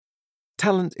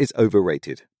Talent is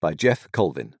Overrated by Geoff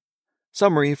Colvin.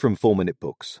 Summary from 4-Minute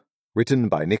Books. Written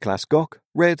by Niklas Gock,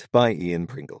 read by Ian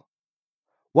Pringle.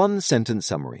 One-sentence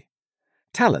summary.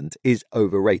 Talent is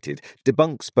overrated,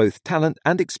 debunks both talent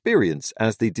and experience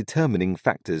as the determining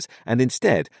factors, and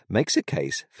instead makes a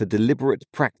case for deliberate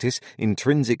practice,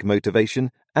 intrinsic motivation,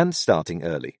 and starting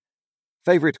early.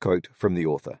 Favourite quote from the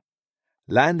author.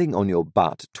 Landing on your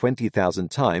butt 20,000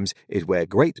 times is where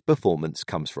great performance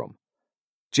comes from.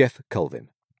 Geoff Colvin.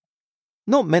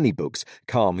 Not many books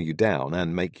calm you down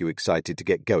and make you excited to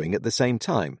get going at the same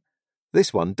time.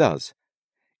 This one does.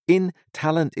 In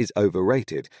Talent is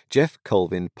Overrated, Geoff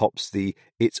Colvin pops the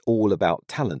 "it's all about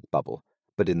talent" bubble,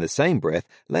 but in the same breath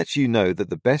lets you know that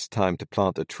the best time to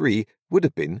plant a tree would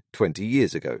have been 20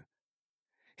 years ago.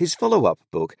 His follow-up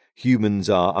book, Humans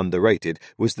Are Underrated,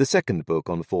 was the second book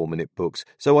on 4-Minute Books,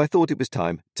 so I thought it was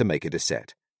time to make it a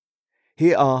set.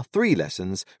 Here are 3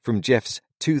 lessons from Geoff's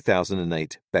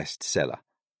 2008 bestseller.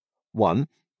 1.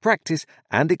 Practice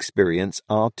and experience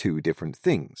are 2 different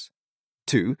things.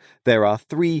 2. There are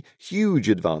 3 huge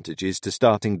advantages to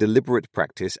starting deliberate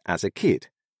practice as a kid.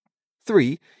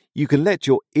 3. You can let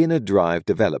your inner drive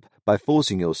develop by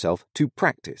forcing yourself to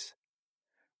practice.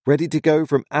 Ready to go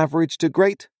from average to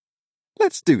great?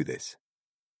 Let's do this.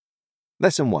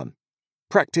 Lesson 1.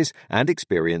 Practice and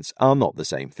experience are not the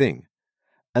same thing.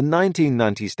 A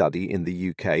 1990 study in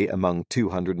the UK among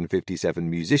 257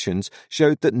 musicians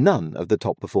showed that none of the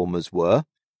top performers were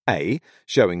A.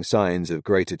 Showing signs of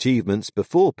great achievements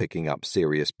before picking up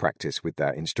serious practice with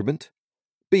their instrument,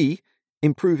 B.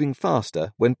 Improving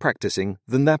faster when practicing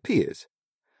than their peers.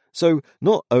 So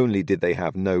not only did they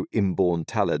have no inborn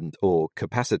talent or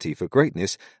capacity for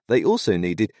greatness, they also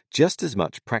needed just as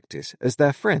much practice as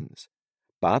their friends.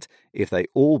 But if they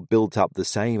all built up the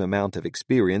same amount of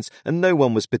experience and no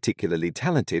one was particularly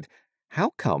talented,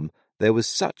 how come there was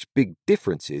such big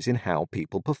differences in how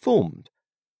people performed?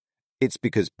 It's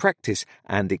because practice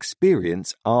and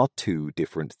experience are 2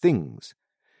 different things.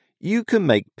 You can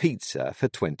make pizza for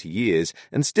 20 years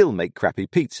and still make crappy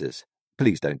pizzas.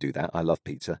 Please don't do that, I love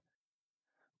pizza.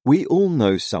 We all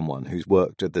know someone who's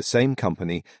worked at the same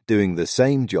company doing the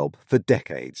same job for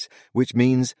decades, which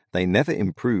means they never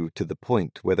improved to the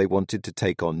point where they wanted to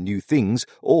take on new things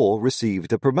or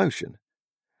received a promotion.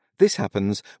 This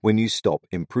happens when you stop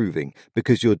improving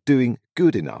because you're doing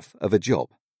good enough of a job.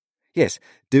 Yes,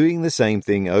 doing the same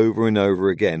thing over and over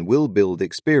again will build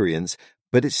experience,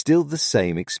 but it's still the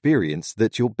same experience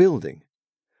that you're building.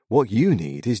 What you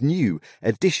need is new,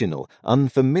 additional,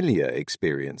 unfamiliar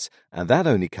experience, and that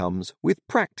only comes with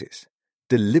practice.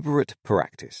 Deliberate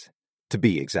practice, to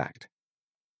be exact.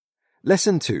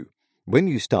 Lesson 2. When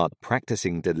you start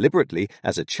practicing deliberately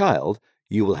as a child,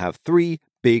 you will have 3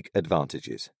 big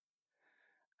advantages.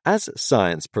 As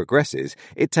science progresses,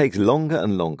 it takes longer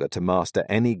and longer to master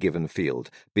any given field,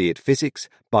 be it physics,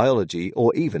 biology,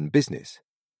 or even business.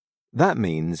 That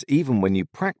means even when you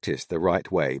practice the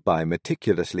right way by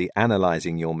meticulously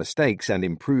analyzing your mistakes and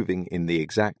improving in the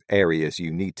exact areas you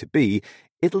need to be,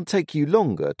 it'll take you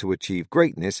longer to achieve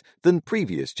greatness than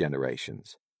previous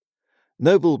generations.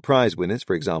 Nobel Prize winners,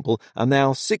 for example, are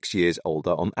now 6 years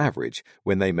older on average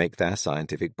when they make their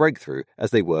scientific breakthrough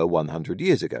as they were 100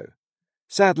 years ago.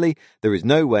 Sadly, there is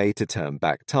no way to turn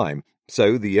back time,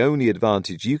 so the only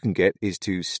advantage you can get is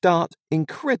to start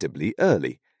incredibly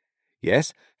early.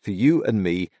 Yes, for you and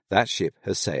me, that ship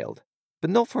has sailed, but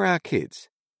not for our kids.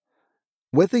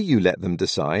 Whether you let them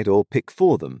decide or pick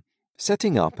for them,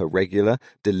 setting up a regular,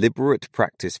 deliberate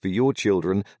practice for your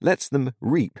children lets them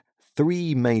reap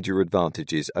 3 major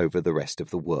advantages over the rest of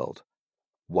the world.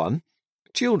 1.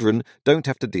 Children don't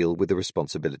have to deal with the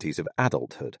responsibilities of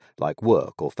adulthood, like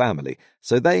work or family,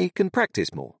 so they can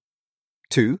practice more.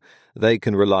 2. They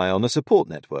can rely on a support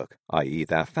network, i.e.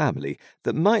 their family,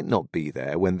 that might not be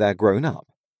there when they're grown up.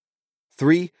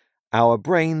 3. Our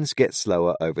brains get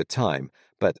slower over time,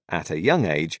 but at a young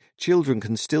age, children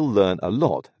can still learn a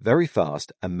lot very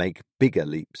fast and make bigger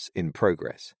leaps in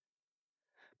progress.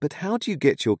 But how do you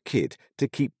get your kid to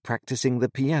keep practicing the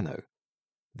piano?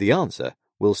 The answer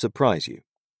will surprise you.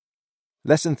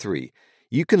 Lesson 3.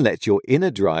 You can let your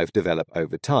inner drive develop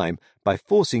over time by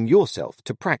forcing yourself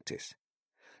to practice.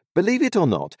 Believe it or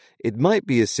not, it might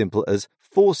be as simple as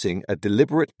forcing a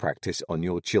deliberate practice on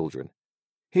your children.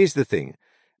 Here's the thing.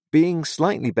 Being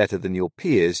slightly better than your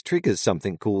peers triggers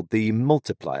something called the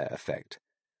multiplier effect.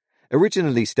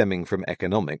 Originally stemming from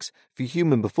economics, for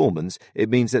human performance, it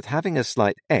means that having a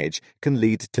slight edge can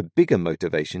lead to bigger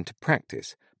motivation to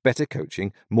practice, better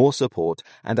coaching, more support,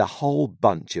 and a whole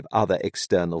bunch of other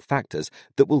external factors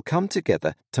that will come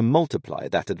together to multiply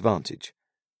that advantage.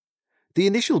 The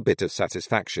initial bit of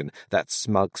satisfaction, that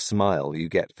smug smile you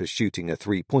get for shooting a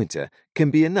three-pointer,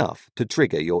 can be enough to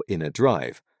trigger your inner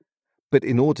drive. But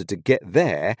in order to get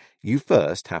there, you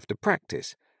first have to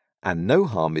practice, and no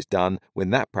harm is done when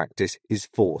that practice is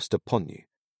forced upon you.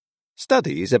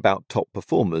 Studies about top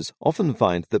performers often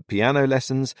find that piano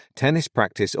lessons, tennis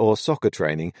practice, or soccer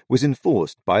training was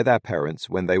enforced by their parents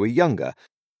when they were younger,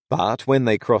 but when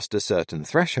they crossed a certain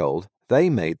threshold, they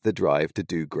made the drive to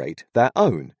do great their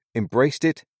own, embraced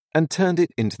it, and turned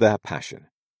it into their passion.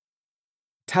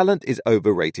 Talent is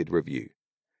Overrated review.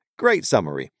 Great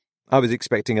summary. I was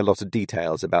expecting a lot of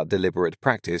details about deliberate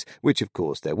practice, which of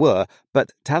course there were,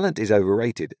 but Talent is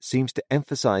Overrated seems to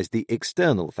emphasize the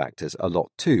external factors a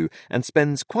lot too, and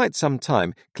spends quite some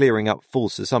time clearing up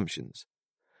false assumptions.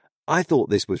 I thought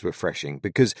this was refreshing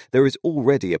because there is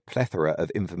already a plethora of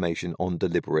information on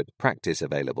deliberate practice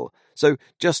available, so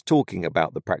just talking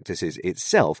about the practices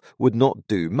itself would not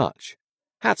do much.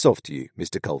 Hats off to you,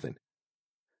 Mr. Colvin.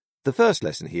 The first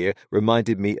lesson here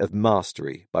reminded me of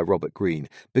Mastery by Robert Greene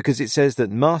because it says that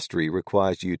mastery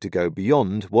requires you to go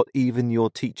beyond what even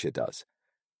your teacher does.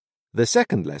 The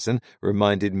second lesson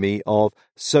reminded me of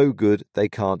So Good They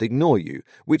Can't Ignore You,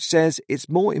 which says it's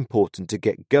more important to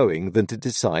get going than to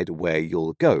decide where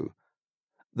you'll go.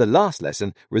 The last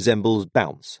lesson resembles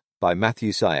Bounce by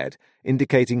Matthew Syed,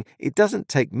 indicating it doesn't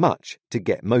take much to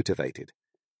get motivated.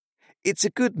 It's a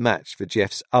good match for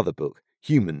Geoff's other book,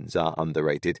 Humans Are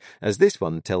Underrated, as this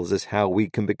one tells us how we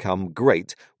can become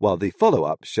great, while the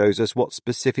follow-up shows us what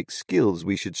specific skills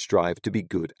we should strive to be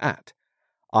good at.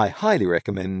 I highly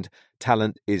recommend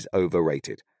Talent is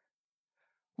Overrated.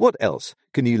 What else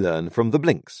can you learn from the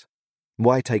Blinks?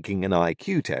 Why taking an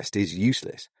IQ test is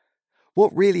useless.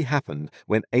 What really happened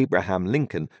when Abraham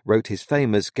Lincoln wrote his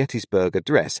famous Gettysburg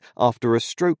Address after a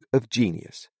stroke of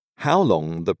genius? How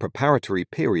long the preparatory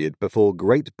period before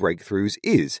great breakthroughs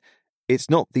is. It's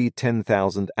not the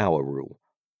 10,000-hour rule.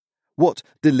 What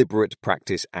deliberate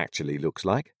practice actually looks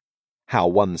like. How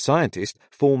one scientist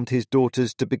formed his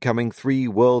daughters to becoming 3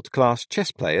 world-class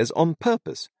chess players on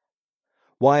purpose.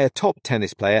 Why a top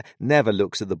tennis player never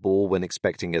looks at the ball when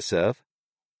expecting a serve.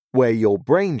 Where your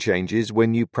brain changes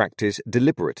when you practice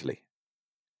deliberately.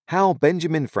 How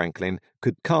Benjamin Franklin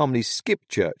could calmly skip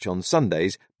church on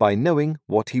Sundays by knowing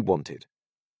what he wanted.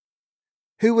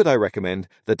 Who would I recommend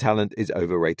the Talent is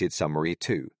Overrated summary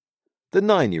to? The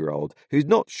 9-year-old who's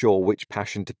not sure which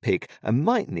passion to pick and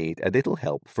might need a little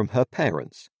help from her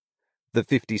parents. The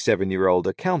 57-year-old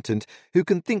accountant who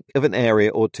can think of an area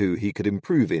or two he could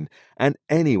improve in, and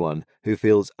anyone who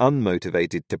feels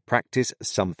unmotivated to practice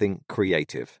something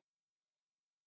creative.